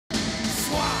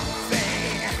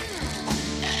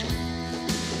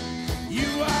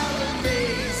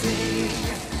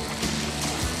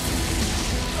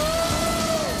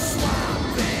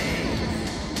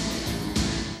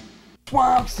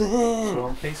Swamp Thing!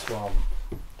 Swampy Swamp.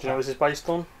 Do you know what this is based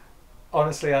on?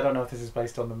 Honestly, I don't know if this is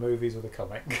based on the movies or the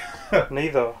comic.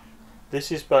 Neither. This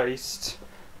is based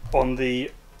on the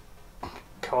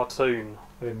cartoon.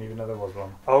 I didn't even know there was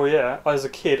one. Oh yeah, as a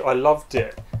kid I loved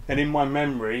it, and in my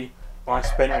memory I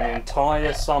spent an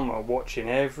entire summer watching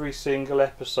every single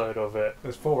episode of it.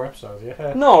 There's 4 episodes,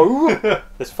 yeah? No!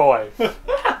 There's 5.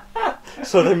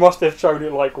 So they must have shown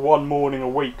it like one morning a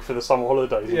week for the summer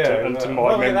holidays. And to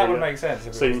my memory, that would make sense.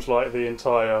 If seems like the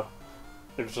entire...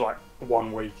 It was like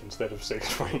 1 week instead of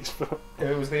 6 weeks. But if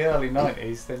it was the early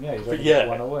 90s, then yeah, you'd only yeah, get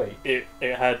one a week.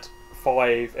 It had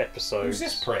 5 episodes. Who's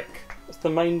this prick? It's the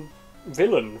main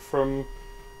villain from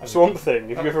Swamp Thing.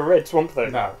 Have you ever read Swamp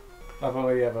Thing? No. I've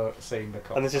only ever seen the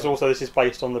comic. And this is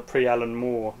based on the pre-Alan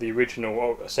Moore, the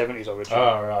original 70s original.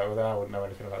 Oh right, well then I wouldn't know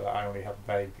anything about that. I only have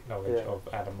vague knowledge of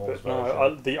Adam Moore's but version.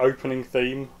 no, the opening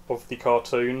theme of the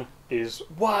cartoon is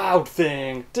Wild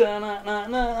Thing,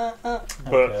 but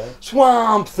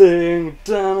Swamp Thing.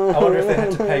 I wonder if they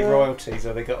had to pay royalties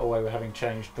or they got away with having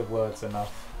changed the words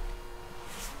enough.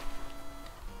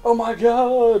 Oh my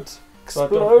god! So I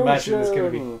don't imagine there's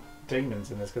going to be demons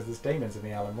in this, because there's demons in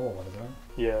the Alan Moore one, isn't there?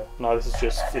 Yeah, no, this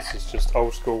is just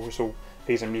old school. It's all,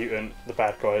 he's a mutant, the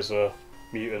bad guys are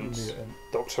mutants.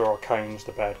 Dr. Arcane's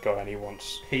the bad guy and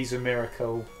he's a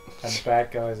miracle and the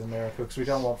bad guy's a miracle, because we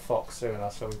don't want Fox suing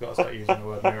us, so we've got to start using the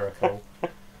word miracle.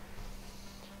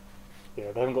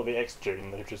 Yeah, they haven't got the X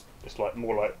gene, it's like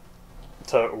more like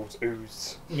Turtles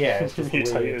ooze. Yeah, it's just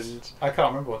mutated. Weird. I can't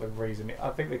remember what the reason. I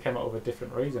think they came up with a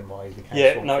different reason why he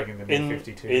became Swamp Thing in the New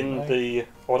 52. I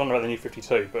don't know about the New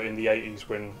 52, but in the 80s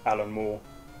when Alan Moore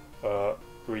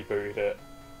rebooted it,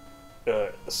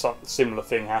 a similar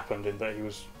thing happened in that he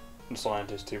was a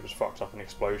scientist who was fucked up in an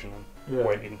explosion and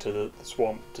went into the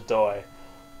swamp to die.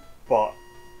 But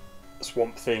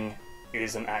Swamp Thing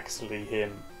isn't actually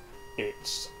him.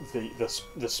 It's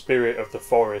the spirit of the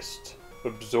forest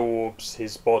absorbs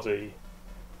his body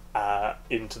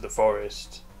into the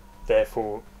forest,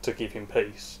 therefore to give him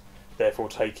peace, therefore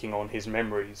taking on his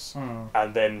memories,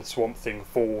 and then Swamp Thing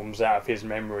forms out of his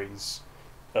memories,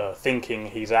 thinking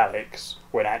he's Alex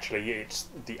when actually it's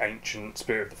the ancient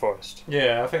spirit of the forest.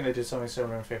 Yeah, I think they did something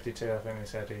similar in 52. I think they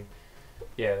said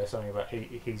there's something about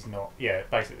he's not. Yeah,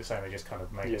 basically the same. They just kind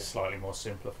of made it slightly more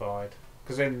simplified.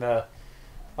 Because in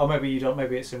maybe you don't.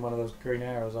 Maybe it's in one of those Green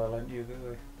Arrows I lent you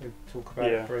that they talk about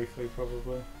it briefly,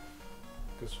 probably.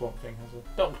 Because Swamp Thing has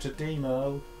a Dr.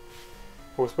 Demo.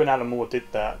 Well, when Alan Moore did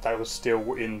that was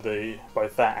still in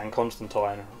both that and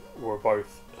Constantine were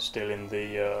both still in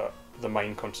the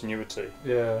main continuity.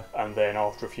 Yeah. And then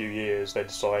after a few years, they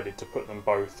decided to put them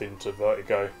both into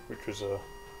Vertigo, which was a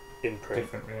imprint.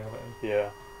 Different reality. Yeah.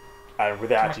 And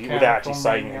without actually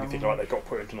saying anything like they got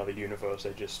put into another universe,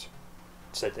 they just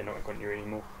said they're not in continuity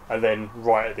anymore. And then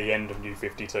right at the end of New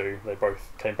 52, they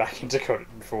both came back into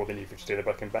continuity. Before the New 52, they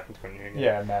both came back into continuity.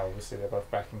 Yeah, now obviously they're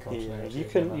both back in continuity.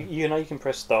 Yeah, you can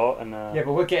press start and. Yeah,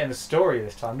 but we're getting the story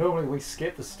this time. Normally we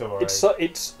skip the story.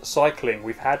 It's cycling.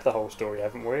 We've had the whole story,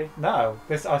 haven't we? No,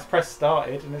 I pressed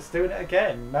started and it's doing it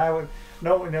again. Now,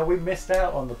 we missed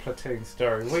out on the Platoon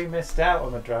story. We missed out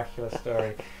on the Dracula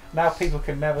story. Now people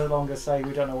can never longer say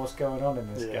we don't know what's going on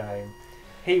in this game.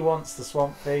 He wants the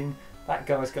Swamp Thing. That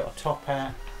guy's got a top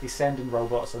hat. He's sending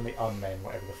robots on the unmen,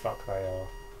 whatever the fuck they are.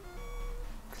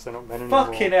 Because they're not men anymore.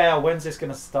 Fucking hell, when's this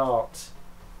going to start?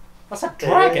 That's a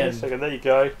dragon! There you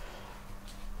go.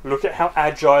 Look at how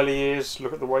agile he is.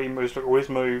 Look at the way he moves. Look at all his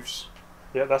moves.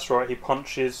 Yeah, that's right. He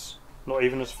punches not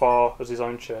even as far as his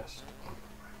own chest.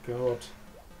 God.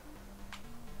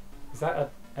 Is that an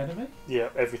enemy? Yeah,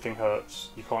 everything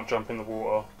hurts. You can't jump in the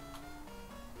water.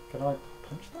 Can I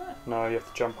punch that? No, you have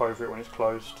to jump over it when it's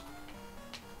closed.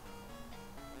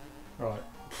 Right.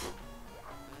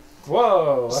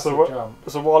 Whoa, that's a jump.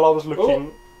 So while I was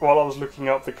looking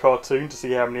up the cartoon to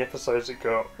see how many episodes it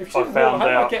got, I found out. How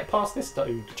do I get past this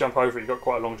dude? Jump over it. You got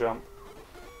quite a long jump.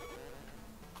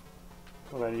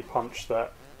 And then you punch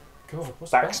that God,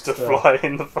 what's Baxter fly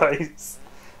in the face.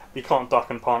 You can't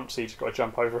duck and punch, so you just got to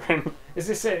jump over him. Is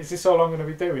this it? Is this all I'm going to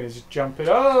be doing? Is just jumping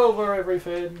over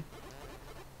everything?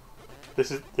 This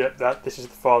is the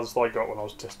farthest I got when I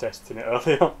was just testing it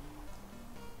earlier.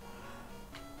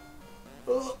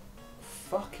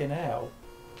 Fucking hell.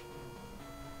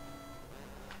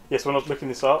 Yes, when I was looking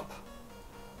this up,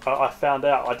 I found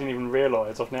out, I didn't even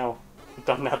realise, I've now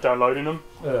downloading them.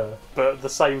 But at the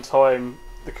same time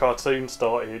the cartoon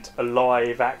started, a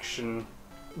live action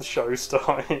show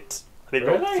started. And it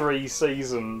got 3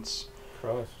 seasons.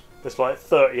 Christ. There's like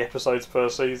 30 episodes per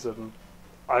season.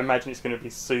 I imagine it's going to be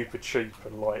super cheap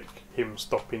and like him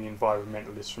stopping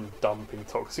environmentalists from dumping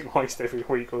toxic waste every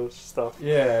week or stuff.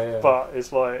 Yeah. But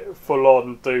it's like full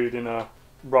on dude in a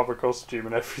rubber costume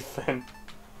and everything.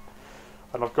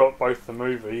 And I've got both the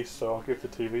movies, so I'll give the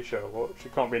TV show a watch.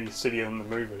 It can't be any sillier than the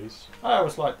movies. I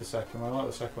always liked the second one. I like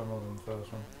the second one more than the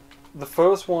first one. The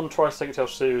first one tries to take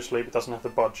itself seriously but doesn't have the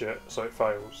budget, so it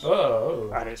fails.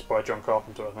 Oh. And it's by John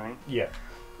Carpenter, I think. Yeah.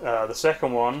 The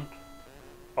second one,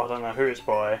 I don't know who it's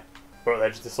by, but they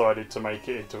just decided to make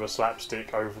it into a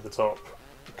slapstick, over-the-top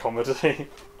comedy.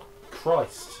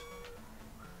 Christ.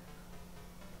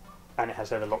 And it has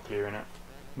Heather Locklear in it.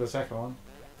 The second one?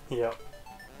 Yeah.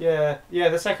 Yeah,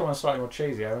 the second one's slightly more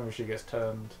cheesy. I remember she gets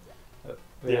turned.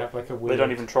 They have like a weird... They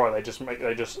don't even try. They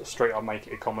just straight up make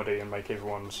it a comedy and make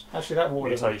everyone's actually that water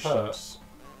doesn't hurt.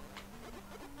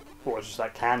 What? It's just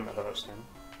that can that hurts then?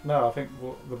 No, I think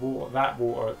that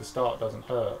water at the start doesn't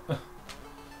hurt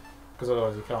because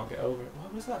otherwise you can't get over it.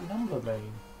 What does that number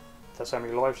mean? That's how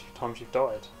many times you've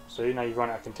died. So now you've run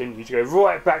out of continue. You go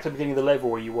right back to the beginning of the level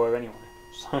where you were anyway.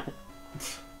 So.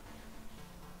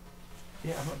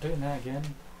 Yeah, I'm not doing that again.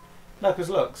 No, because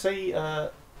look, see.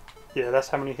 Yeah, that's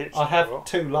how many hits. I have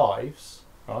 2 lives,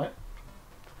 right?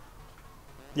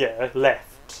 Yeah,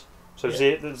 left. So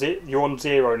yeah. You're on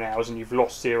 0 now, and you've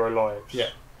lost 0 lives.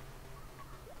 Yeah.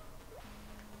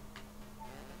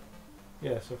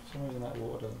 Yeah, so for some reason that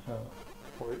water doesn't hurt.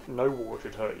 Well, no water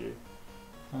should hurt you.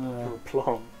 You're a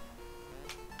plant.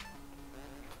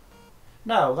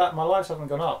 No, my lives haven't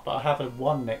gone up, but I have a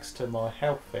 1 next to my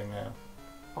health thing now.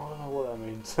 I don't know what that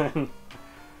means then.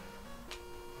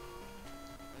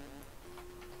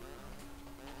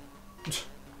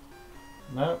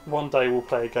 No. One day we'll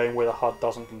play a game where the HUD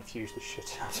doesn't confuse the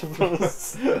shit out of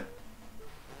us.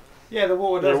 Yeah, the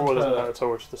water doesn't hurt at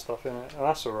all, just the stuff in it. And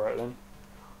that's alright then.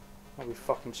 That'd be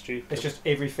fucking stupid. It's just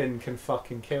everything can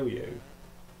fucking kill you.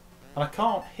 And I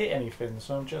can't hit anything,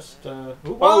 so I'm just... Oh,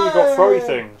 you've got throwy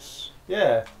things.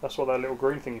 Yeah. That's what that little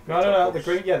green thing you picked up. No,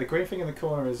 the green thing in the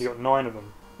corner is... You got 9 of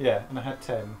them. Yeah, and I had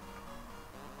 10.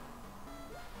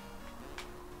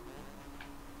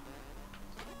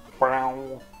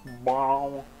 Bow,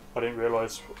 bow. I didn't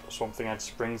realise Swamp Thing had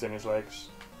springs in his legs.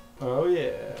 Oh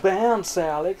yeah. Bounce,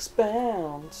 Alex,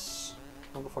 bounce.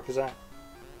 What the fuck is that?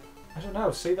 I don't know.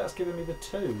 See, that's giving me the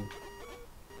 2.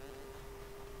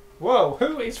 Whoa,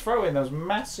 who is throwing those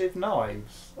massive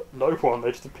knives? No one.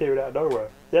 They just appeared out of nowhere.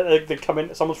 Yeah, they come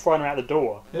in. Someone's throwing them out the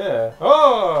door. Yeah.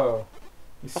 Oh,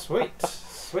 sweet,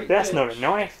 sweet. That's bitch. not a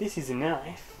knife. This is a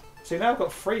knife. See, now I've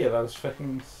got 3 of those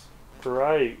things.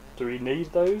 Great. Do we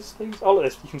need those things? Oh,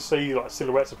 look, you can see like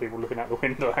silhouettes of people looking out the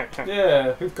window.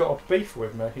 Yeah, who've got a beef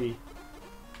with me?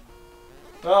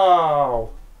 Oh.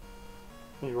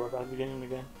 You're right about the beginning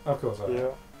again. Of course I am.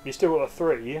 Yeah. You still got a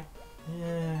 3, yeah?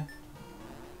 Yeah.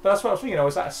 But that's what I was thinking.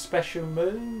 Was that a special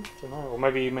move? I don't know. Or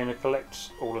maybe you mean to collect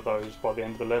all of those by the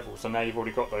end of the level. So now you've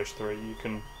already got those 3. You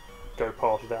can go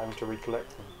past without having to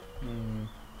recollect them. Hmm.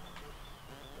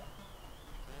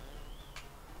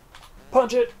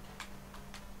 Punch it!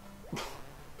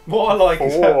 What I like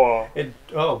 4. is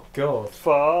oh god.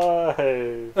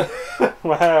 5.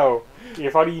 Wow.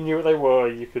 If only you knew what they were,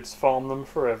 you could farm them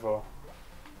forever.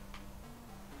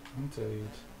 Indeed.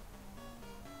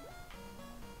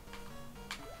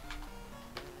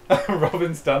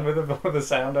 Robin's done with the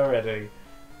sound already.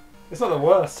 It's not the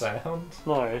worst sound.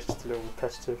 No, it's just a little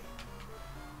repetitive.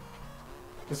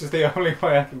 This is the only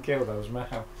way I can kill those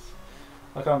mouse.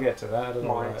 I can't get to that. I don't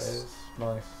know what that is.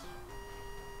 Nice.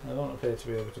 I don't appear to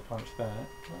be able to punch that.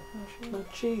 The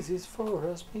cheese is for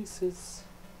us pieces.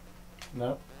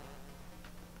 No.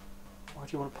 Why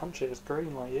do you want to punch it? It's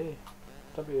green like you.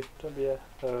 Don't be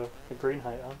a green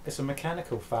hater. It's a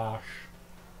mechanical fash.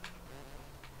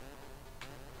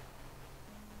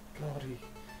 God,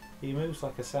 he moves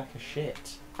like a sack of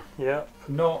shit. Yeah.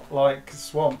 Not like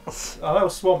swamps. I know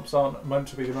swamps aren't meant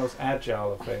to be the most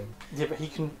agile of things. Yeah, but he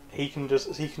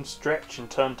can stretch and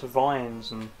turn to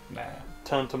vines and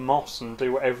turn to moss and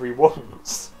do whatever he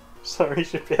wants. So he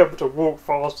should be able to walk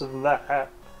faster than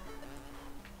that.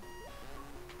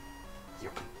 You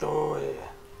can do it.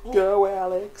 Go,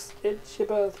 Alex. It's your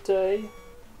birthday.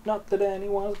 Not that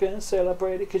anyone's gonna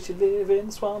celebrate it because you live in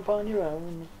the swamp on your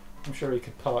own. I'm sure he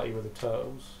could party with the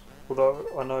turtles. Although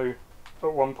I know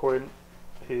at one point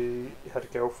he had a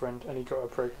girlfriend and he got her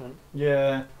pregnant.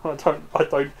 Yeah.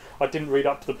 I didn't read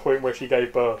up to the point where she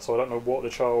gave birth, so I don't know what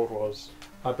the child was.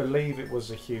 I believe it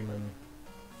was a human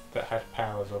that had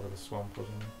powers over the swamp,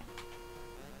 wasn't it?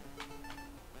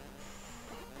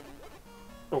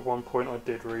 At one point I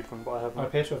did read them, but I haven't. I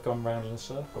appear to have gone round in a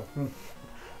circle.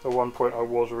 At one point, I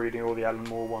was reading all the Alan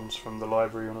Moore ones from the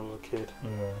library when I was a kid.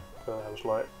 Yeah. That was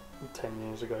like 10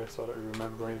 years ago, so I don't really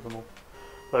remember any of them all.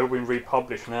 They've all been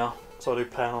republished now, so I do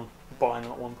plan on buying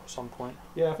that one at some point.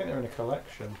 Yeah, I think they're in a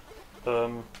collection.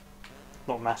 Not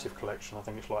a massive collection. I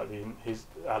think it's like his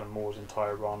Alan Moore's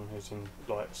entire run is in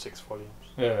like 6 volumes.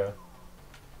 Yeah.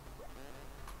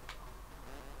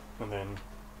 And then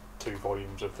 2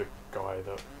 volumes of the guy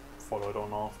that followed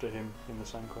on after him in the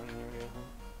same continuity, I think.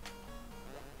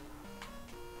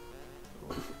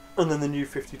 And then the new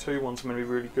 52 one's going to be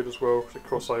really good as well, because it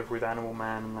cross over with Animal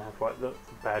Man, and they have like the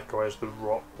bad guys, the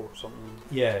Rock or something.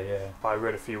 Yeah, yeah. I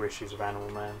read a few issues of Animal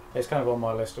Man. It's kind of on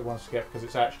my list of ones to get, because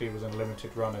it actually was in a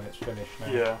limited run and it's finished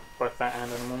now. Yeah, both that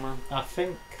and Animal Man. I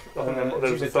think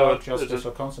there was a third Justice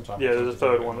or Constantine. Yeah, there's a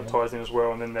third one that ties in as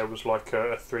well, and then there was like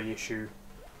a 3-issue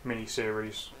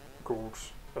mini-series called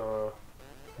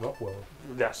Rockworld.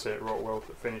 That's it, Rockworld,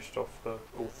 that finished off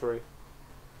all 3.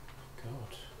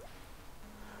 God.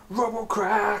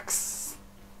 Robocracks!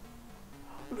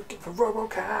 Looking for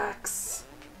Robocracks!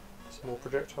 Some more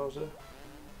projectiles there.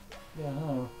 Yeah, I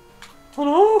know.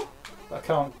 Oh no! I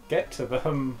can't get to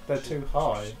them, they're too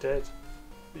high. She's dead.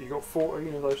 You got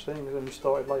 14 of those things and you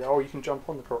started later. Oh, you can jump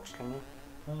on the crocs, can you?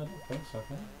 I don't think so,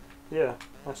 can you? Yeah,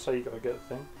 that's how you gotta get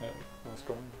the thing. Yeah. That's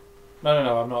gone.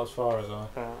 No, I'm not as far as I.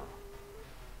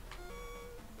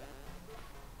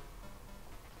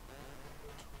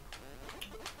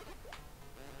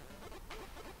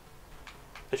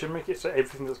 They should make it so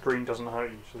everything that's green doesn't hurt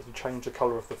you, so they can change the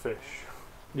colour of the fish.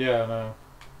 Yeah, I know.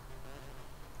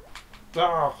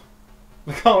 Ah!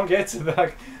 I can't get to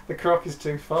that. The croc is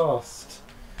too fast.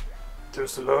 Too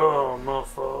slow,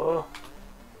 motherfucker.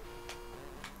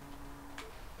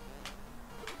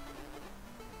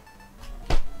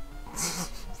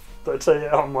 Don't take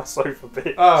it out on my sofa,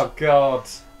 bitch. Oh, God.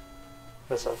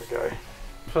 Let's have a go.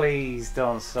 Please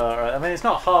don't start. I mean, it's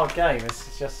not a hard game.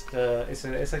 It's just it's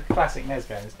a classic NES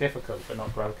game. It's difficult but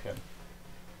not broken.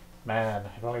 Man,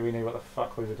 if only we knew what the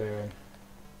fuck we were doing.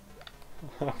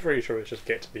 I'm pretty sure it's just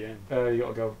get to the end. You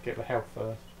gotta go get the health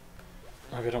first.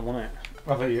 Maybe I don't want it.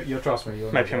 I think you'll trust me.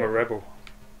 Maybe I'm a rebel.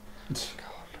 God,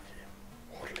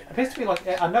 it appears to be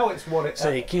like, I know it's what it.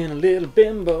 Taking a little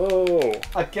bimbo.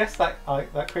 I guess that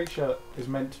creature is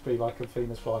meant to be like a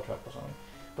Venus flytrap or something.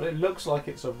 But it looks like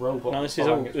it's a robot. No, this is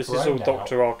all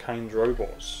Dr. Arcane's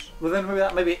robots. Well, then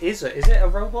maybe it is. Is it a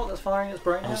robot that's firing its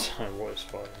brain out? I don't know what it's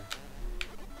firing.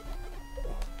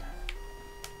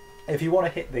 If you want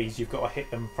to hit these, you've got to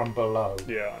hit them from below.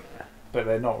 Yeah, I know. But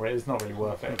they're not. It's not really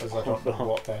worth it because I don't know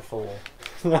what they're for.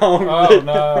 No, oh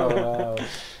no!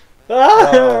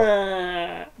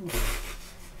 Ah!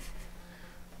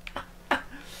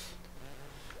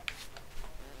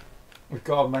 We've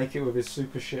got to make it with his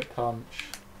super shit punch.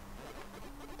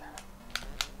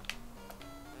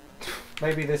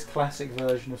 Maybe this classic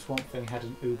version of Swamp Thing had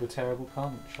an uber terrible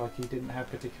punch, like he didn't have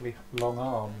particularly long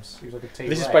arms. He was like a T-Rex.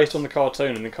 This is based on the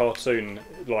cartoon, and the cartoon,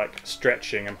 like,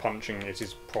 stretching and punching is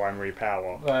his primary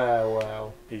power.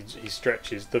 Well. He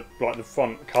stretches the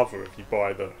front cover if you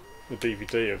buy the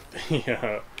DVD of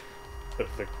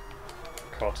the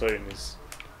cartoon is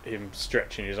him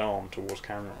stretching his arm towards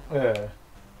camera. Yeah.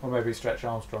 Or maybe Stretch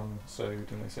Armstrong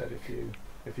sued, and they said if you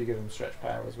give him stretch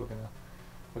powers, we're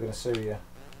gonna sue you.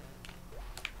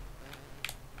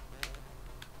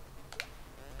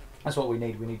 That's what we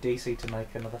need. We need DC to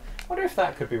make another. I wonder if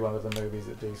that could be one of the movies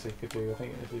that DC could do. I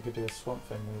think if you could do a Swamp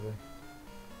Thing movie.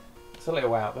 It's a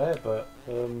little out there, but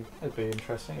it'd be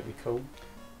interesting. It'd be cool.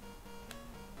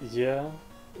 Yeah,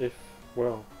 I'd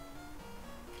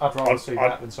rather see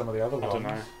that than some of the other ones. I don't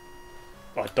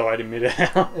know. I died in mid-air.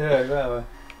 Yeah, exactly.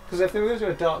 Because if they were going to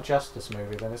do a Dark Justice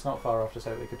movie, then it's not far off to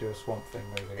say that they could do a Swamp Thing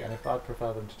movie. And if I'd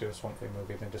prefer them to do a Swamp Thing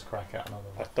movie than just crack out another.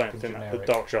 I don't think that the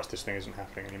Dark Justice thing isn't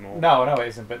happening anymore. No, it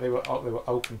isn't. But they were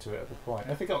open to it at the point.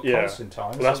 And if it got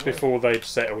Constantine, well, that's before they'd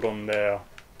settled on their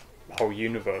whole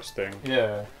universe thing.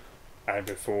 Yeah. And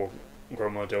before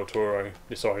Guillermo del Toro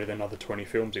decided another 20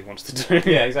 films he wants to do.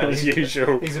 Yeah, exactly. As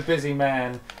usual. He's a busy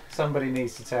man. Somebody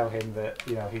needs to tell him that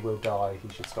he will die. He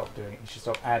should stop doing it. He should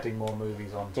stop adding more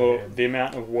movies onto him. The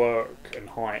amount of work and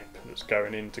hype that's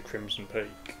going into Crimson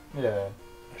Peak. Yeah.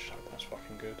 I just hope that's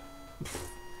fucking good.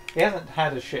 He hasn't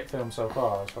had a shit film so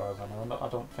far, as far as I know. I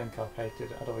don't think I've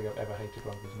ever hated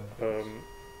one of his movies.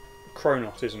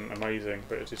 Kronos isn't amazing,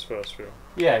 but it's his first film.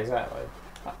 Yeah, exactly.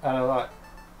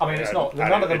 And it's not.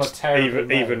 None of them are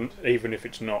terribly even if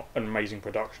it's not an amazing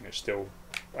production, it's still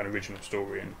an original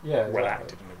story and well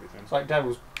acted and everything. It's like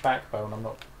Devil's Backbone.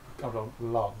 I don't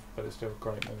love, but it's still a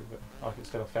great movie. Like it's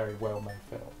still a very well made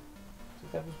film. Is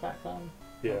it Devil's Backbone?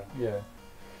 Yeah. Yeah.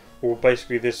 Well,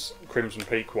 basically, this Crimson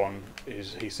Peak one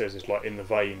he says is like in the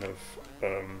vein of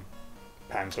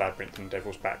Pan's Labyrinth and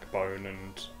Devil's Backbone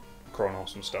and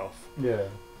Kronos and stuff. Yeah.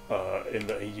 In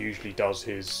that he usually does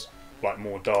his like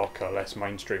more darker, less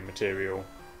mainstream material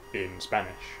in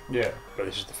Spanish. Yeah. But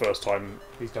this is the first time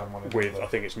he's done one with, I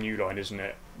think it's New Line, isn't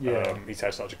it? Yeah. He's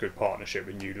had such a good partnership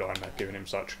with New Line. They've given him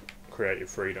such creative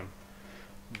freedom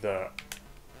that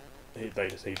he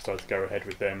decided to go ahead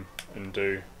with them and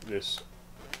do this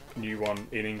new one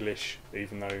in English,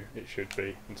 even though it should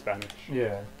be in Spanish.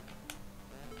 Yeah.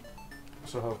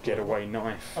 So Getaway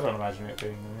Knife. I don't imagine it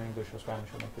being in English or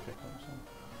Spanish will make a difference.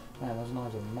 So. Man, those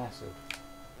knives are massive.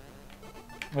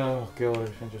 Oh god,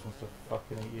 everything just wants to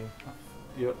fucking eat you.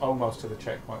 You're almost to the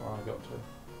checkpoint where I got to.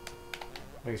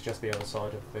 I think it's just the other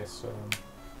side of this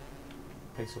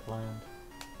piece of land.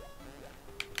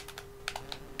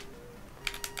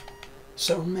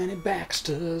 So many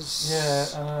Baxters. Yeah,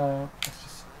 I know. It's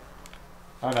just.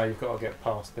 I know you've got to get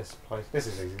past this place. This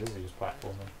is easy. This is just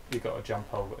platforming. You've got to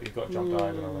jump over. You've got to jump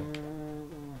diagonally.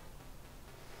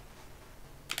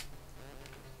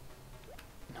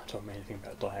 Told me anything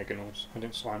about diagonals. I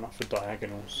didn't sign up for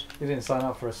diagonals. You didn't sign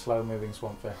up for a slow-moving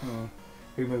swamp there.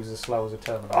 Who moves as slow as a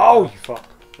terminal? Oh, you fuck!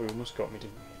 You almost got me,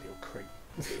 didn't you, you little creep?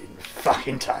 You didn't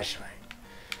fucking touch me.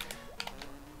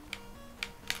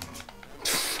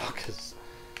 Fuckers.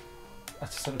 I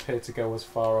just don't appear to go as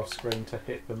far off screen to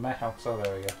hit the mouse. Oh,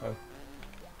 there we go.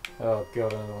 Oh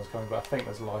god, another one's coming, but I think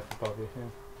there's life above you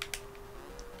here.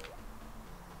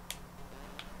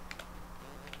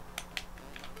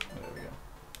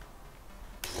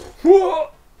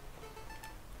 What?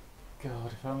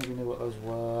 God, if only we knew what those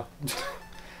were.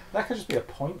 That could just be a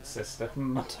point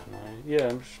system. I don't know.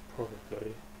 Yeah,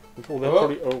 probably.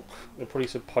 Well, they're probably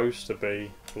supposed to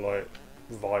be like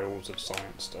vials of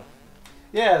science stuff.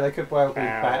 Yeah, they could well be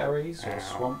batteries or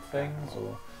swamp things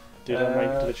or. Did I make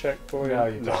it to the checkpoint? No,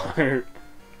 you don't. No.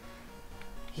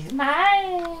 He's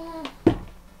mine.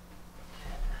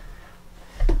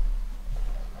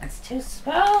 It's too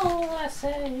small, I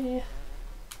say.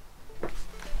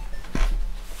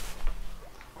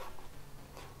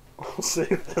 We'll see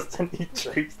if there's any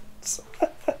cheats. I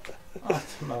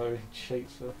don't know any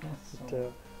cheats for this.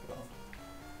 Oh, God.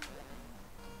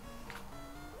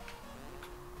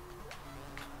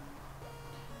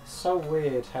 It's so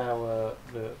weird how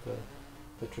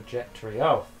the trajectory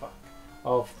of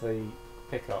the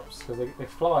pickups, because they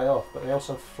fly off, but they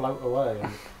also float away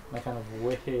and they kind of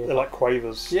weird. They're like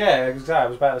quavers. Yeah, exactly. I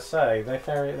was about to say they're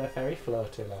very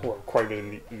flirty. Like. Well, quavers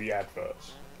in the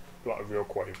adverts. Like a real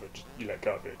quaver, you let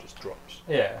go of it, it just drops.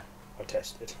 Yeah. I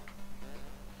tested.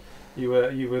 You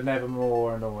were never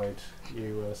more annoyed.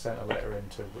 You sent a letter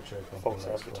into whichever company. False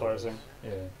advertising.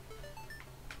 Yeah.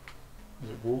 Is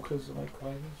it Walkers that make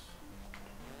quavers?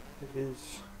 It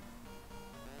is.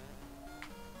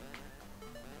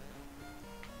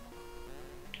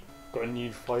 Got a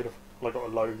new flavour. Like got a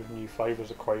load of new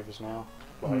flavours of quavers now.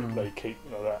 Like they keep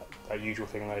that usual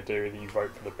thing they do. You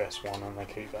vote for the best one, and they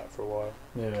keep that for a while.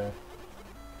 Yeah.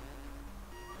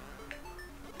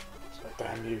 So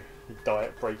damn you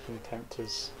diet breaking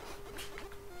tempters.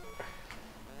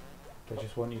 They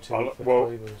just want you to eat the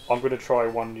flavours. I'm going to try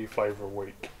one new flavour a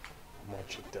week on my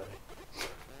cheat day.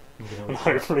 And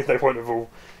hopefully they won't have all.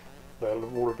 They'll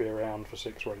all be around for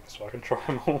 6 weeks, so I can try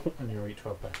them all. And you'll eat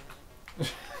 12 packs.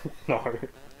 No.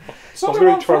 If I was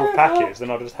going to eat 12 packets, then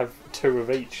I'd just have 2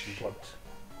 of each.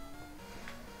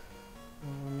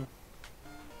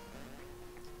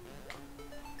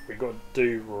 We got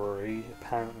Dory,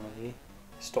 apparently.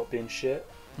 Stop being shit.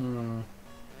 I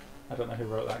don't know who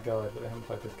wrote that guide, but they haven't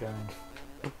played this game.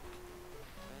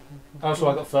 Oh, so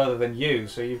I got further than you,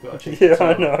 so you've got a cheat. Yeah,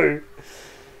 I know.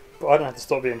 But I don't have to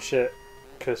stop being shit,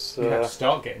 because... you have to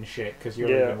start getting shit, because you're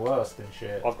even worse than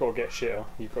shit. I've got to get shitter,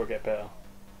 you've got to get better.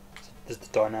 It's the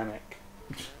dynamic.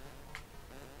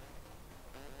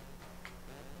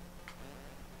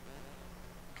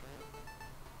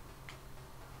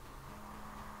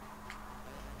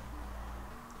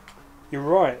 You're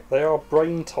right, they are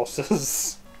brain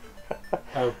tossers.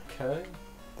 Okay.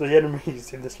 The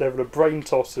enemies in this level are brain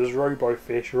tossers,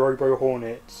 robo-fish,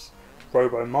 robo-hornets,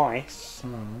 robo-mice,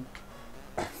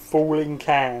 falling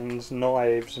cans,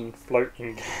 knives and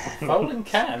floating cans. Falling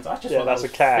cans? I just thought that's that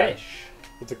was a can. Fish.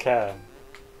 It's a can.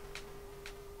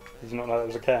 Did you not know that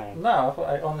was a can? No,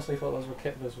 I honestly thought those were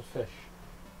fish.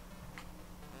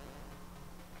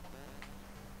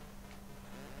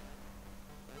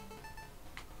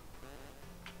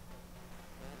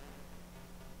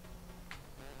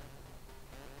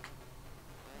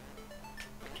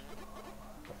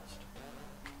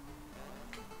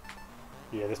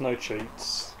 Yeah, there's no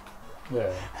cheats.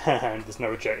 Yeah. And there's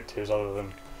no objectives other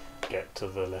than get to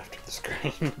the left of the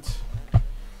screen.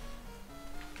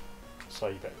 So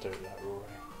you better do it that, Rory.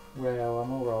 Well,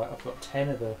 I'm alright. I've got 10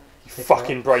 of the... You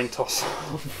fucking brain tosser.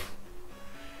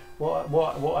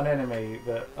 What an enemy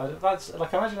that... that's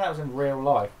like, imagine that was in real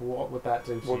life. What would that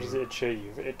do to you? What does it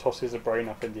achieve? It tosses the brain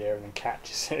up in the air and then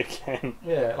catches it again.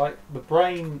 Yeah, like, the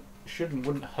brain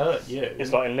wouldn't hurt you.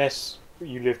 It's like, unless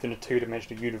you lived in a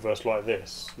two-dimensional universe like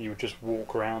this, you would just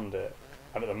walk around it,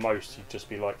 and at the most you'd just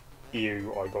be like,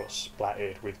 ew, I got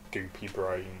splattered with goopy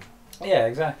brain. Yeah,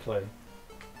 exactly.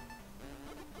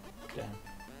 Damn.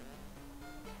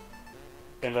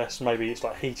 Unless maybe it's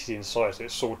like heated inside, so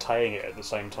it's sautéing it at the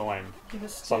same time. Yeah,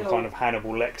 some kind of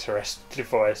Hannibal Lecter-esque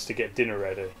device to get dinner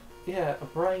ready. Yeah, a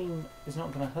brain is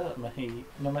not going to hurt me,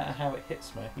 no matter how it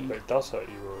hits me. But it does hurt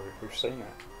you, Rory. We've seen it.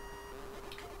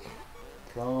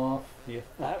 Off, yeah.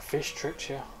 That fish tricked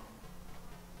you.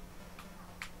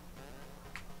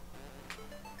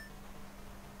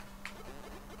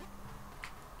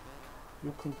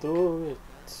 You can do it.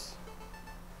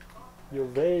 You're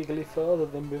vaguely further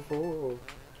than before.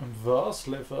 And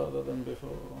vastly further than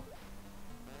before.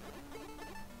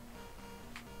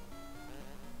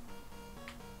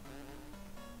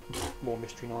 More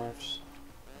mystery knives.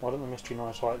 Why don't the mystery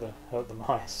knives hurt the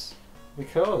mice?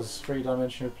 Because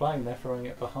three-dimensional plane, they're throwing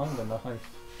it behind the knife,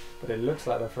 but it looks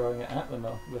like they're throwing it at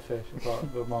the fish,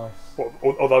 like the mice. Well,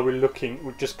 although we're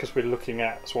looking, just because we're looking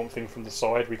at Swamp Thing from the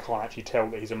side, we can't actually tell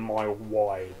that he's a mile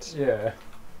wide. Yeah.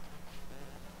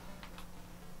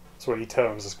 So when he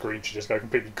turns, the screen should just go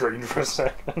completely green for a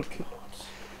second.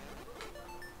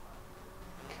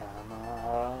 Come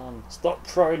on, stop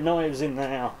throwing knives in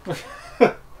there.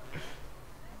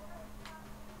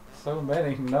 So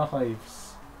many knives.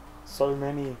 So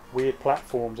many weird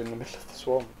platforms in the middle of the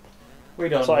swamp. We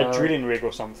don't it's know. like a drilling rig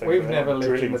or something. We've never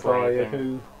lived in the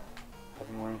bayou.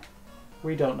 Haven't we?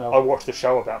 We don't know. I watched a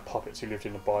show about puppets who lived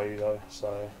in the bayou though,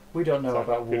 so... We don't know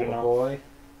about Waterboy.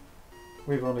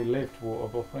 We've only lived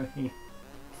Waterboy.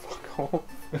 Fuck off.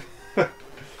 Do you have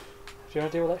any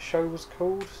idea what that show was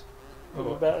called? It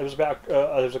was about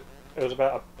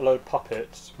a load of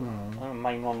puppets. I think the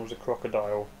main one was a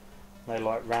crocodile. They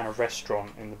like ran a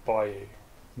restaurant in the bayou.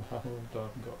 No, I haven't got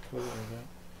a clue what that.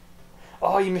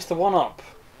 Oh, you missed the one-up.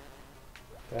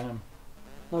 Damn.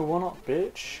 No one-up,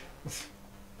 bitch.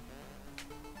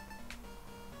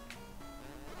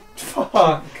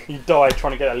 Fuck. You died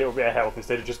trying to get a little bit of health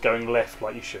instead of just going left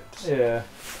like you should. Yeah.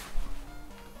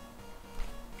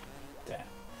 Damn.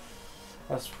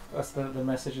 That's the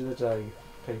message of the day,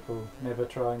 people. Never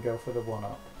try and go for the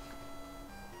one-up.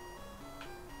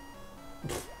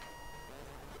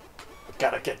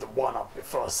 Gotta get the one-up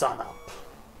before sun-up.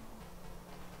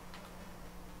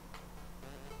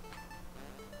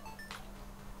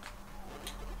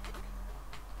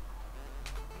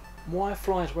 Why are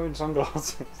flies wearing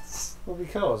sunglasses? Well,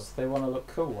 because they want to look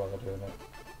cool while they're doing it.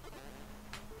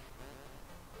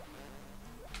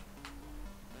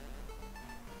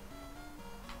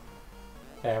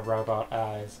 Their robot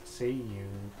eyes see you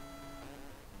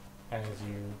as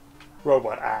you...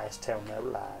 Robot eyes tell no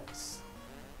lies.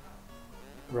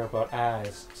 Robot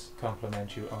eyes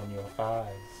compliment you on your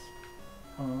thighs.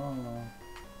 Oh.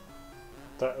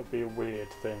 That would be a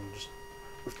weird thing. Just,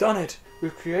 we've done it!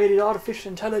 We've created artificial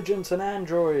intelligence and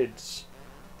androids!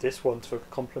 This one's for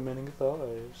complimenting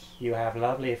thighs. You have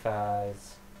lovely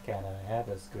thighs. Can I have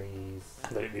a squeeze?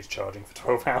 Then it needs charging for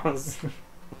 12 hours.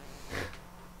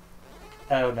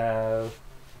 Oh no.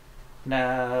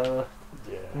 No.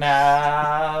 Yeah.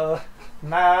 No.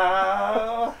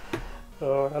 No.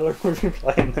 Oh, how long have we been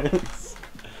playing this?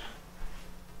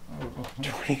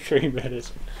 23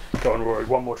 minutes. Go on, Rory,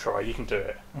 one more try, you can do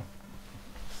it.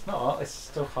 It's not, it's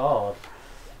still hard.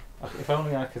 If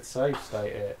only I could save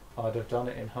state it, I'd have done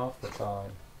it in half the time.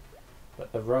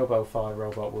 But the Robo-Fi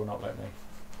robot will not let me.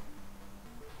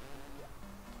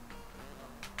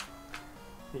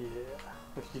 Yeah.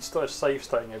 If you started save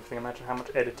stating everything, imagine how much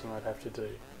editing I'd have to do.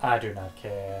 I do not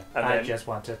care. I just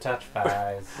want to touch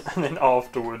thighs. And then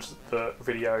afterwards, the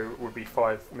video would be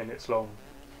 5 minutes long.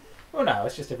 Well, no,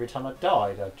 it's just every time I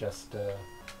died, I'd just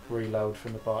reload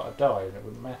from the part I died, and it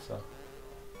wouldn't matter.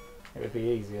 It would be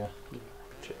easier. Yeah,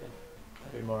 cheating.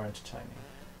 It would be more entertaining.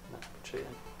 No,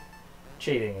 cheating.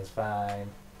 Cheating is fine,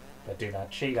 but do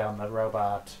not cheat on the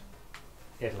robot.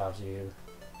 It loves you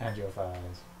and your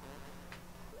thighs.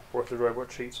 What if the robot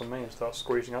cheats on me and starts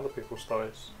squeezing other people's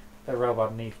thighs? The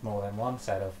robot needs more than one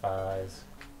set of thighs.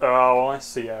 Oh, I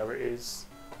see how it is.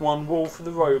 One rule for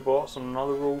the robots and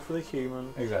another rule for the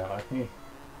human. Exactly.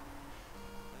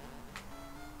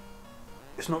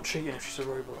 It's not cheating if she's a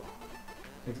robot.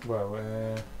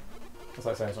 Well, It's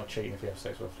like saying it's not cheating if you have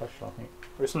sex with a fleshlight.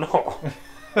 It's not.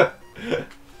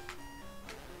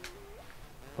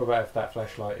 What about if that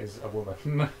fleshlight is a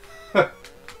woman?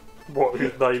 What,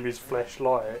 whose name is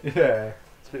Fleshlight? Yeah.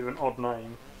 It's a bit of an odd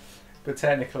name. But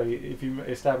technically, if you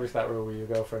establish that rule with your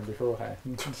girlfriend beforehand,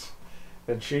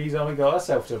 then she's only got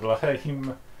herself to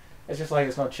blame. It's just like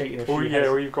it's not cheating if all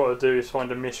you've got to do is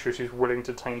find a mistress who's willing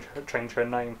to change her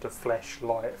name to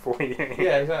Fleshlight for you.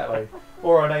 Yeah, exactly.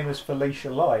 Or her name is Felicia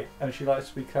Light, and she likes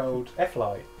to be called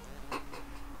F-Light.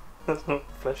 That's not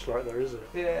Fleshlight though, is it?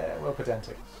 Yeah, well,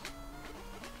 pedantic.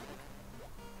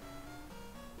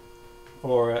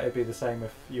 Or it'd be the same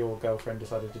if your girlfriend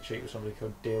decided to cheat with somebody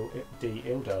called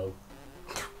D-Ildo.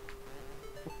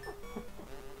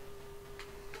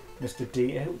 Mr.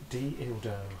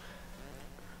 D-Ildo.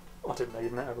 I didn't know you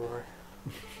met her, Rory.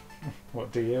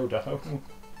 What, D-Ildo?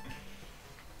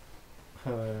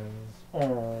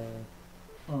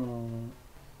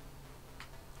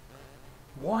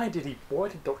 Why did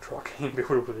Dr. Arcane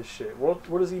build all this shit? What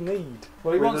does he need?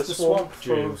 Well, he wants the swamp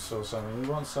juice or something. He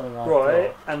wants something like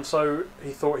right, and so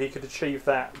he thought he could achieve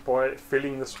that by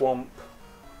filling the swamp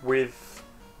with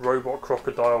robot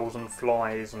crocodiles and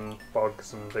flies and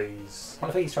bugs and bees. Well,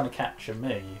 I think he's trying to capture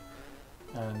me.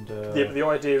 And yeah, but the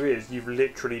idea is you've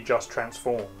literally just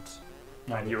transformed,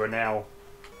 and you are now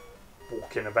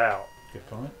walking about. Good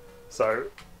point. So,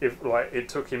 if it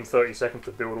took him 30 seconds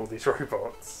to build all these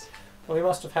robots. Well, he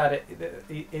must have had it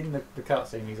in the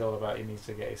cutscene. He's all about he needs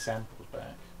to get his samples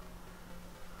back.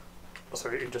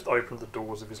 So he just opened the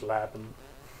doors of his lab and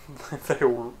they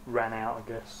all ran out, I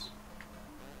guess,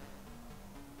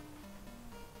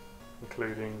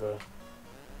 including the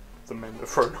men that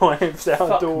throw knives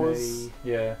outdoors. Fuck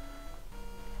me. Yeah.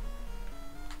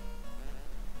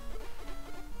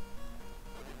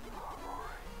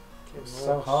 It's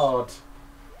so hard.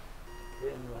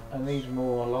 I need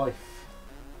more life.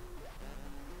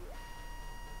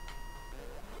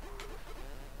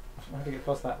 How do I get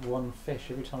past that one fish?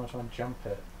 Every time I try and jump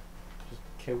it just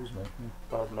kills me.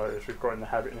 I've noticed we've got in the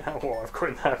habit now. Well, I've got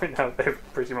in the habit now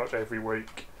pretty much every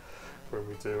week when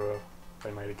we do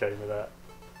they made a game of that.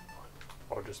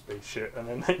 I'll just be shit and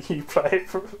then let you play it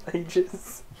for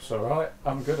ages. It's alright,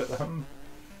 I'm good at them.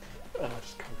 And I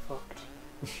just go fucked.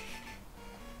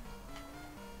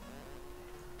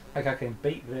 Like I can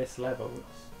beat this level,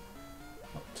 it's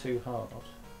not too hard. I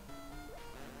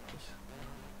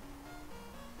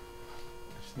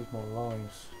just need more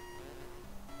lives.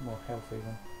 More health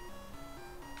even.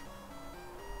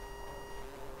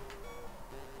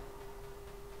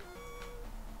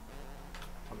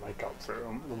 I make up for it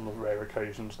on the rare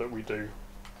occasions that we do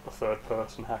a third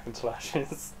person hack and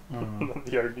slashes.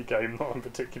 The only game that I'm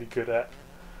particularly good at.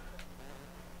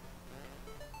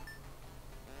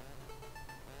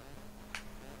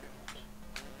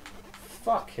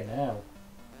 Fucking hell.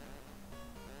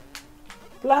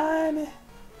 Blimey!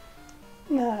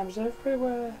 Knives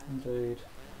everywhere. Indeed.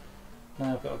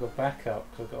 Now I've got to go back up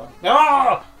because I've got.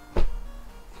 Ah! I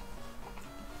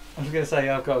was going to say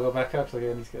I've got to go back up because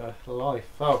I need to get a life.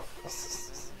 Oh.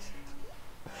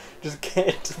 Just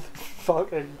get to the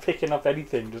fucking picking up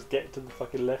anything. Just get to the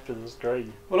fucking left of the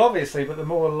screen. Well, obviously, but the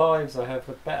more lives I have,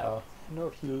 the better. No,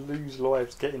 if you lose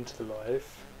lives, get into the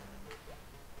life.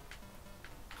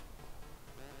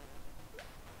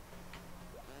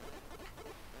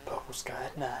 Purple sky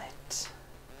at night.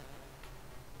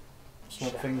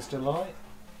 Swamp Thing's delight.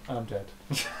 I'm dead.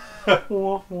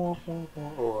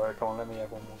 Alright, come on, let me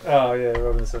have one more. Oh yeah,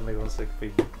 Robin suddenly wants to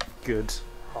be good.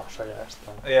 I'll show you how it's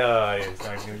done. Yeah, it's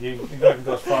not good. You've not even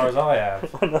got as far as I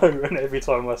have. I know, and every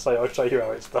time I say I'll show you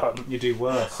how it's done, you do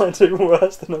worse. I do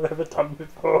worse than I've ever done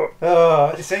before.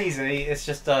 Oh, it's easy. It's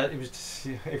just it was just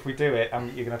if we do it,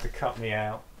 you're gonna have to cut me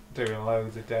out doing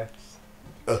loads of deaths.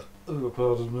 Oh,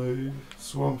 pardon me,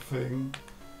 Swamp Thing.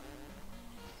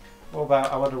 What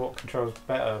about? I wonder what controls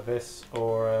better, this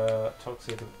or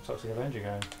Toxic Avenger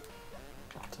game.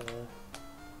 I don't know.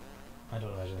 I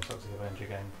don't imagine the Toxic Avenger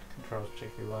game controls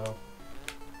particularly well.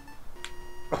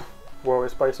 Well,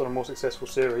 it's based on a more successful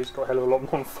series. Got a hell of a lot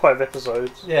more than 5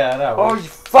 episodes. Yeah, I know. Oh, you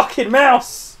fucking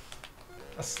mouse!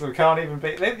 We can't even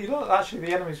beat. You know, actually,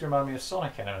 the enemies remind me of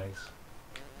Sonic enemies.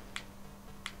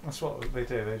 That's what they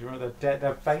do.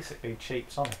 They're basically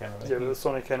cheap Sonic enemies. Yeah, but the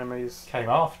Sonic enemies came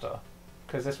after,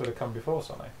 because this would have come before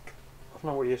Sonic. I don't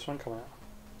know what year Sonic came out.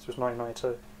 This was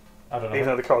 1992. I don't know. Even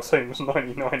though the cartoon was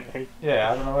 1990.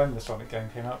 Yeah, I don't know when the Sonic game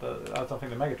came out, but I don't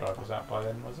think the Mega Drive was out by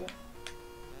then, was it?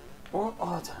 Well, I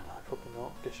don't know. Probably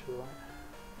not. I guess you're right.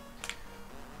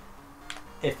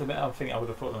 I think I would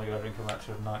have thought the Mega Drive didn't come out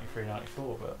till 93,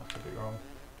 94, but I could be wrong.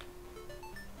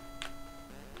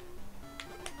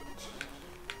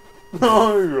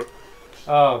 No!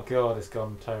 Oh god, it's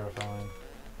gone terrifying.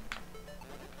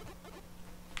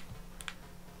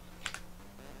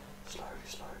 Slowly,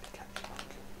 catch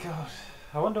Monk. God,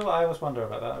 I always wonder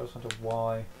about that. I always wonder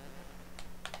why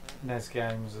NES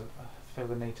games feel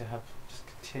the need to have just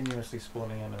continuously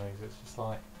spawning enemies. It's just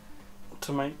like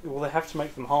they have to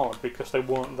make them hard because they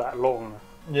weren't that long.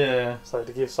 Yeah. So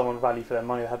to give someone value for their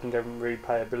money, they had them go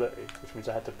replayability, which means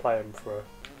they had to play them for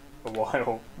a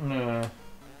while. Yeah.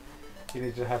 You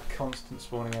need to have constant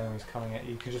spawning enemies coming at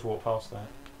you. You can just walk past that.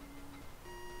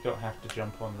 You don't have to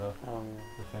jump on the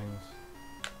things.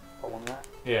 I want that.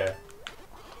 Yeah.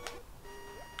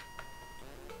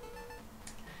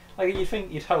 Like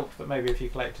you'd hope that maybe if you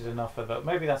collected enough of the,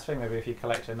 maybe that's the thing. Maybe if you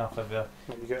collect enough of the,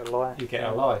 you get a life. You get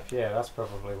a life. Yeah, that's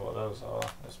probably what those are.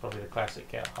 That's probably the classic.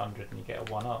 Get 100 and you get a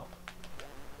 1-up.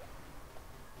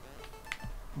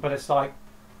 But it's like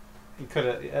you could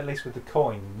at least with the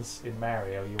coins in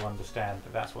Mario, you understand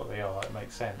that that's what they are. It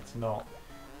makes sense. Not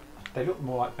they look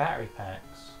more like battery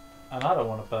packs, and I don't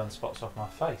want to burn spots off my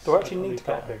face. Do I actually need to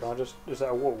cut a pig? Is that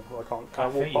a wall? I can't. Can I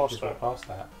walk past that? Walk past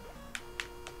that.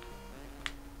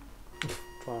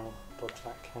 Try and dodge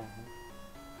that can.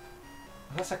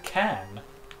 That's a can?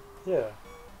 Yeah.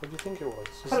 What do you think it was?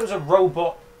 I thought it was a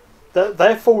robot.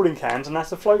 They're falling cans and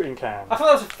that's a floating can. I thought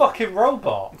that was a fucking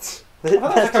robot. I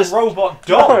thought that was like a robot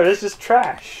dog. No, it's just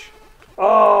trash.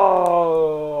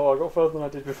 Oh, I got further than I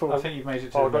did before. I think you've made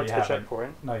it to I got to the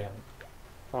checkpoint. No, you haven't.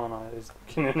 Oh no, it's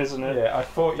beginning, isn't it? Yeah, I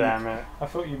thought Damn it. I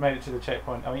thought you made it to the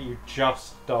checkpoint. I mean, you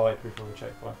just died before the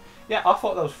checkpoint. Yeah, I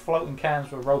thought those floating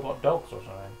cans were robot dogs or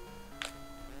something.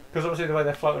 Because obviously the way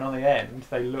they're floating on the end,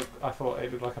 I thought it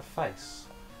looked like a face.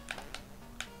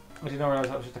 I did not realise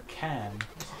that was just a can.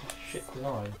 This is just shit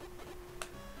design.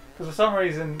 Because for some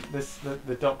reason,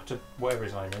 the doctor, whatever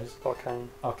his name is,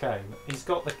 Arcane, he's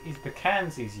got the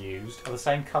cans he's used are the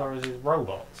same colour as his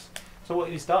robots. So what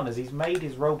he's done is he's made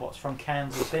his robots from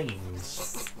cans of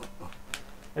beans.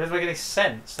 It doesn't make any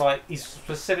sense. Like he's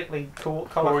specifically colour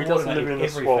coordinated he doesn't live in a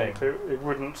everything. swamp. It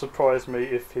wouldn't surprise me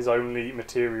if his only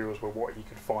materials were what he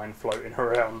could find floating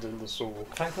around in the swamp.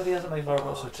 Thankfully, he hasn't made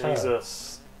robots of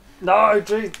Jesus. No,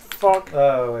 geez, fuck.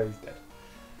 Oh, he's dead.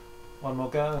 One more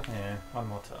go? Yeah, one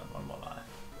more turn, one more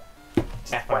life.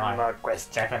 Definitely. One more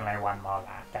quest. Definitely one more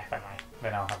life, definitely.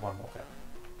 Then I'll have one more go.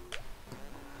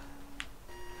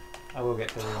 I will get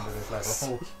to the end of this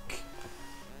level.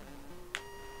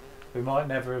 We might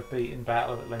never have beaten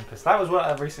Battle of Olympus. That was what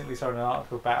I recently saw in an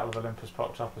article. Battle of Olympus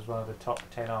popped up as one of the top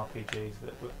 10 RPGs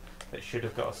that should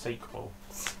have got a sequel.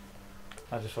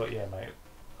 I just thought, yeah, mate,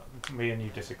 me and you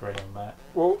disagree on that.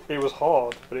 Well, it was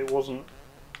hard, but it wasn't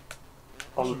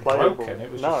unplayable. Broken.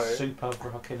 It was just super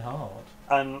fucking hard.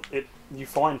 And you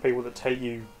find people that tell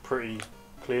you pretty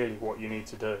clearly what you need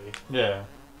to do. Yeah.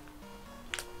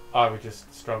 I would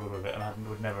just struggle with it and I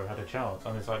would never have had a chance.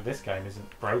 And it's like, this game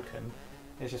isn't broken.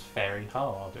 It's just very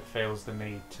hard. It feels the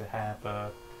need to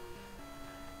have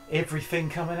everything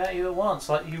coming at you at once.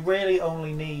 Like you really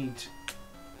only need.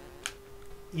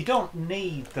 You don't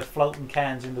need the floating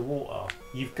cans in the water.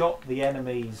 You've got the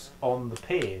enemies on the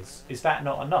piers. Is that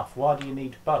not enough? Why do you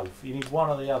need both? You need one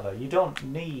or the other. You don't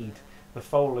need the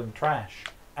falling trash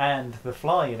and the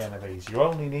flying enemies. You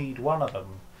only need one of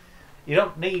them. You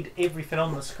don't need everything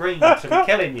on the screen to be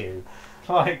killing you.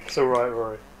 Like it's alright,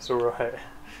 Rory. It's alright.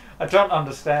 I don't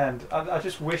understand. I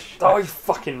just wish I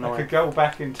could go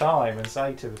back in time and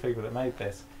say to the people that made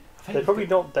this. They're probably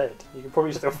not dead. You can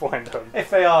probably still find them. If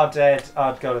they are dead,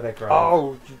 I'd go to their grave.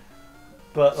 Oh.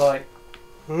 But like,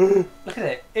 look at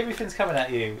it. Everything's coming at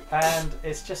you, and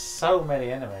it's just so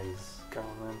many enemies. Go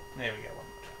on then. There we go. One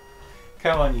more time.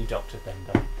 Come on, you Dr.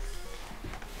 Bender.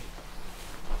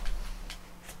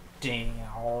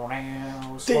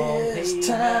 This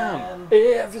time,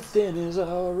 everything is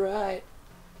alright.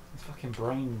 It's fucking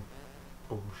brain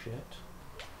bullshit.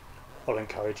 I'll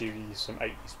encourage you to use some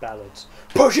 80s ballads.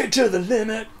 Push it to the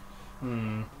limit.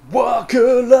 Walk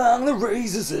along the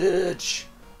razor's edge.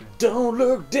 Don't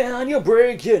look down, you'll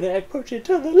break your neck. Push it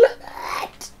to the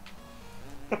limit.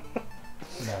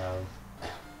 No.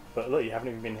 But look, you haven't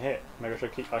even been hit. Maybe if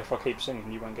I keep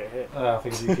singing, you won't get hit. I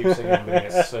think if you keep singing, I'm going to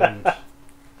get sued.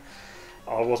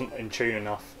 I wasn't in tune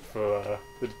enough for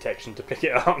the detection to pick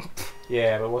it up.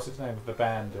 Yeah, but what's its name? The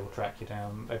band will track you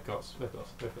down. They've got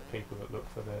people that look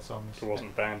for their songs. It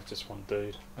wasn't band, just one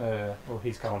dude. Well,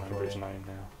 he's can't coming remember for his you. name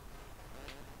now.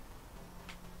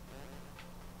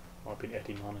 Might be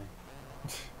Eddie Money.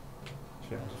 Shit,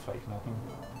 that was a fake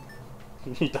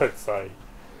name. You don't say.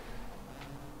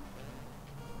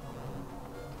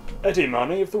 Eddie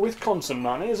Money of the Wisconsin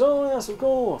Money is, oh yes, of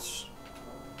course.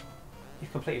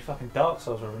 You've completed fucking Dark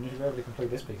Souls already. You should be able to complete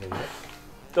this big idiot.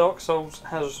 Dark Souls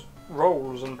has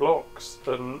rolls and blocks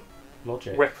and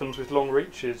logic weapons with long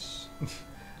reaches.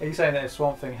 Are you saying that if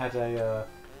Swamp Thing had a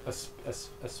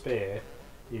spear,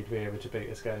 you'd be able to beat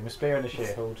this game? A spear and a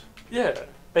shield? Yeah.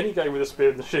 Any game with a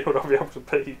spear and a shield I'll be able to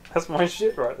beat. That's my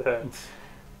shit right there.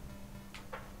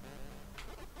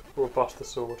 Or a Buster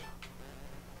Sword.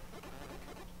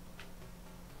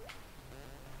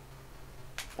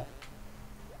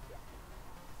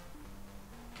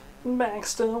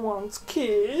 Baxter wants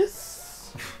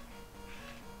kiss.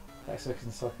 Baxter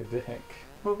can suck a dick.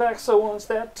 Baxter wants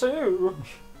that too.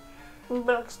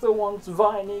 Baxter wants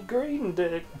viney green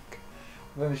dick.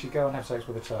 Then they should go and have sex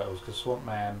with the turtles, because Swamp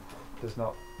Man does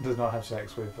not have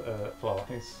sex with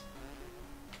flies.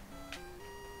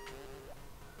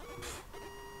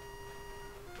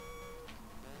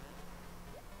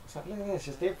 It's like, look at this,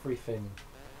 just everything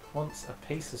wants a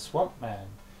piece of Swamp Man.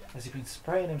 Has he been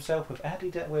spraying himself with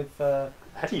Adidas?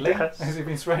 Has he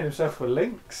been spraying himself with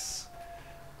links?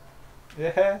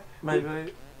 Yeah.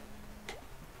 Maybe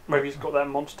he's got that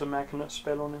monster magnet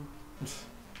spell on him.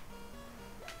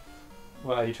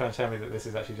 Well, are you trying to tell me that this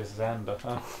is actually just Xander?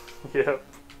 Huh? Yep.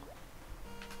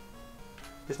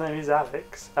 His name is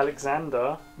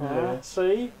Alexander. Yeah.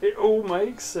 See? It all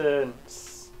makes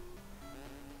sense.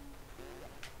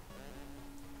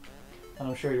 And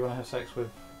I'm sure you want to have sex with...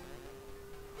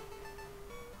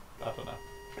 I don't know.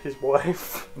 His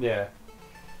wife. Yeah.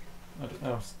 I don't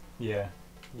know. Yeah.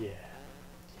 Yeah.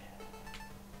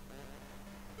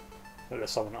 There's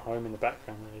someone at home in the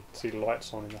background. You see the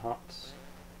lights on in the huts.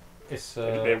 It's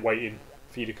they're waiting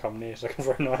for you to come near so I can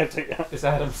throw a knife at you. It's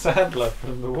Adam Sandler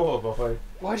from The Waterboy.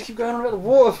 Why do you keep going on about The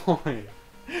Waterboy?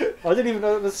 I didn't even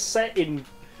know it was set in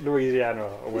Louisiana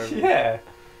or wherever. Yeah.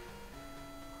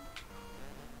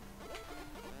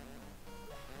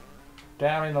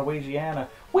 Down in Louisiana,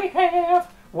 we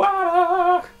have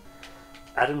water.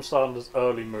 Adam Sandler's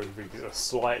early movies are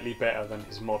slightly better than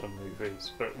his modern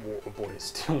movies, but Waterboy is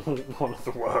still one of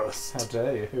the worst. How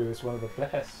dare you? Who is one of the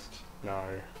best? No.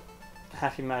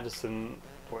 Happy Madison...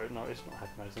 Well, no, it's not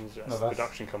Happy Madison, it's no, a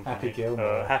production company. Happy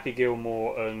Gilmore. Happy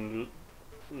Gilmore and...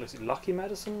 Is it Lucky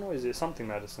Madison or is it something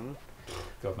Madison?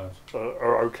 God knows.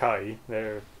 Are okay.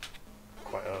 They're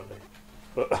quite early.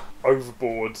 But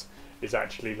Overboard is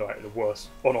actually like the worst...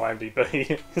 On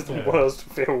IMDb, it's the worst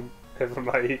film ever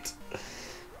made.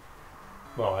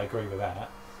 Well, I agree with that.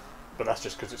 But that's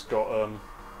just because it's got...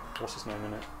 what's his name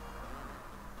in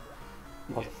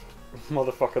it?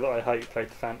 Motherfucker that I hate played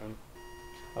the Phantom.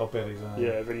 Oh, Billy Zane.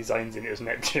 Yeah, Billy Zane's in it as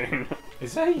Neptune.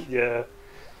 Is he? Yeah.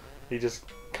 He just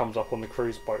comes up on the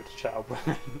cruise boat to chat up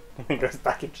women and then goes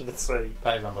back into the sea.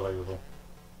 That is unbelievable.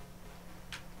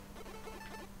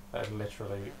 That is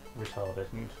literally retarded.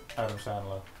 And Adam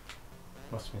Sandler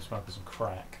must have been smoking some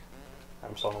crack.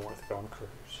 Adam Sandler wanted to go on a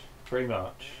cruise. Pretty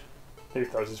much.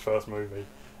 That was his first movie,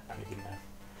 and he didn't have.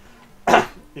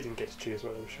 He didn't get to choose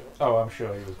where they were shot. Oh, I'm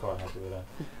sure he was quite happy with that.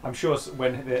 I'm sure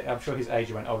his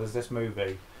agent went, oh, there's this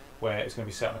movie where it's going to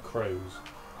be set on a cruise,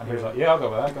 and he was like, yeah, I'll go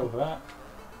with that. I'll go with that.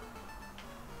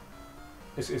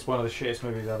 It's one of the shittest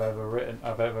movies I've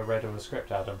ever read of a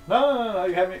script, Adam. No,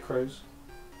 you had me at cruise.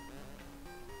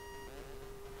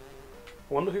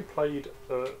 I wonder who played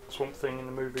Swamp Thing in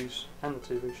the movies and the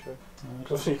TV show.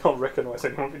 Because you can't recognise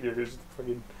anyone, can you? Who's the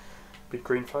fucking big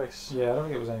green face. Yeah, I don't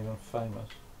think it was anyone famous.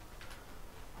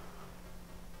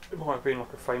 It might have been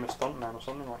like a famous stuntman or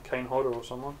something, like Kane Hodder or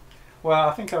someone. Well,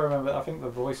 I think the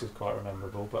voice is quite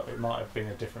memorable, but it might have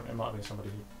been somebody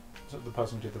who... The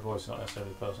person who did the voice, not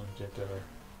necessarily the person who did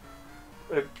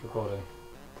the recording.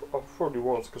 Probably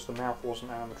was, because the mouth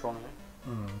wasn't animatronic.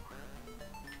 Mm.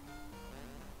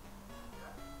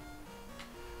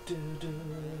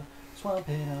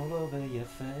 Swamping all over your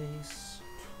face.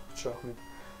 Charming.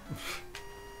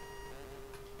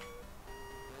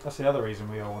 That's the other reason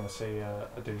we all want to see a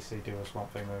DC do a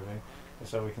Swamp Thing movie,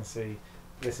 so we can see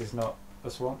this is not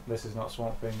Swamp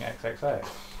Thing XXX.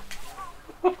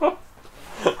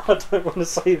 I don't want to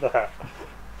say that.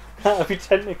 That would be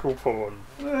technical porn.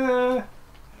 Well,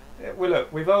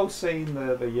 look, we've all seen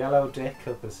the yellow dick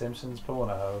of the Simpsons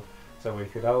porno, so we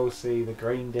could all see the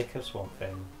green dick of Swamp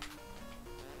Thing.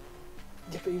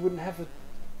 Yeah, but he wouldn't have a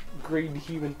green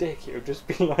human dick. It would just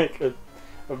be like a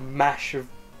mash of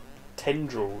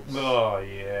tendrils. Oh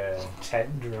yeah,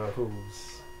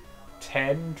 tendrils.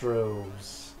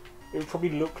 It would probably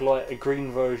look like a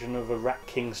green version of a rat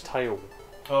king's tail.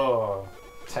 Oh,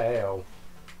 tail,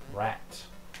 rat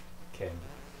king.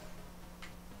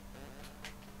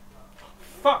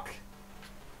 Fuck.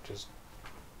 Just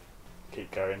keep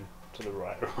going to the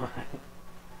right.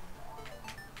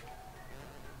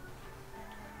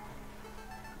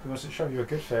 wants to show you a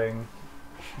good thing.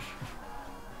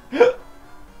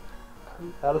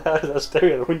 How does that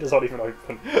stereo? The window's not even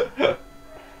open.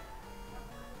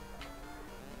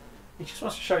 He just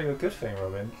wants to show you a good thing,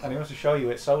 Robin, and he wants to show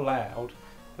you it so loud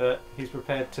that he's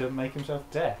prepared to make himself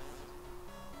deaf.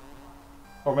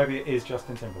 Or maybe it is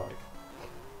Justin Timberlake.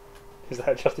 Is that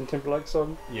a Justin Timberlake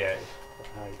song? Yeah.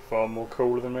 Oh, you're far more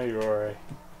cooler than me, Rory.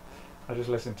 I just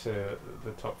listened to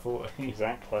the top 40.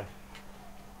 Exactly.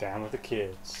 Down with the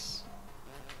kids.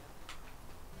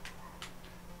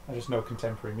 I just know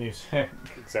contemporary music.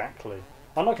 Exactly.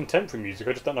 I know contemporary music,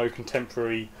 I just don't know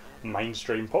contemporary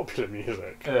mainstream popular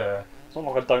music. Yeah. It's not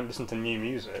like I don't listen to new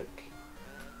music.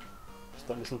 I just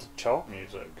don't listen to chart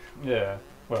music. Yeah.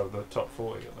 Well, the top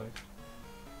 40 at least.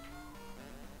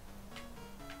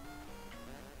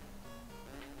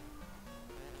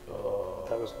 Oh,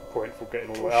 that was pointful getting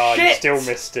all the way. Ah, you still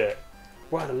missed it.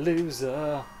 What a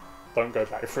loser. Don't go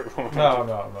back for it.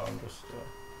 No, I'm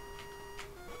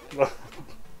just...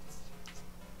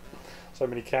 So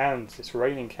many cans. It's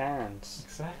raining cans.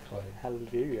 Exactly.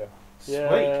 Hallelujah. Sweet.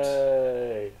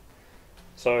 Yay.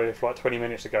 So if like 20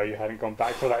 minutes ago you hadn't gone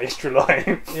back for that extra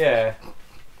line. Yeah.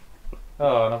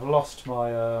 Oh, and I've lost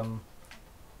my... Oh.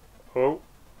 Was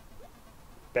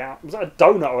that a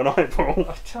donut or an eyeball?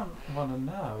 I don't want to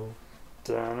know.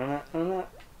 Da-na-na-na-na.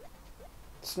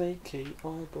 Sneaky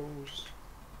eyeballs.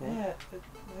 Yeah,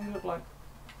 they look like...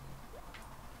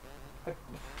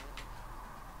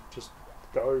 Just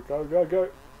go.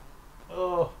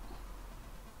 Oh.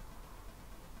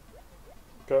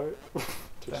 Go.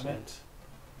 Damn it.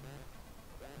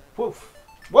 Woof.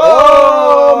 Whoa!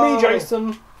 Oh, me,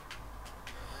 Jason!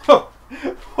 I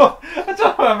don't know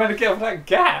how I'm going to get off that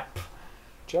gap.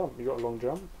 Jump. You got a long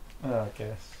jump? Oh, I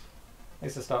guess. At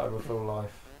least I started with full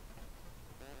life.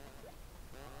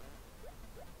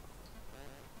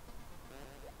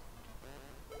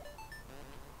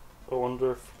 I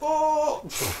wonder if... Oh!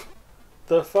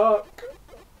 The fuck?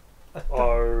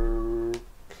 Okay.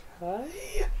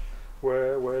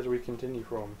 Where do we continue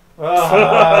from?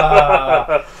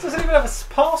 Doesn't even have a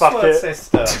password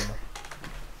system.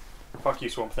 Fuck you,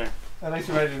 Swamp Thing. At least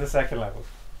we're ready to the second level.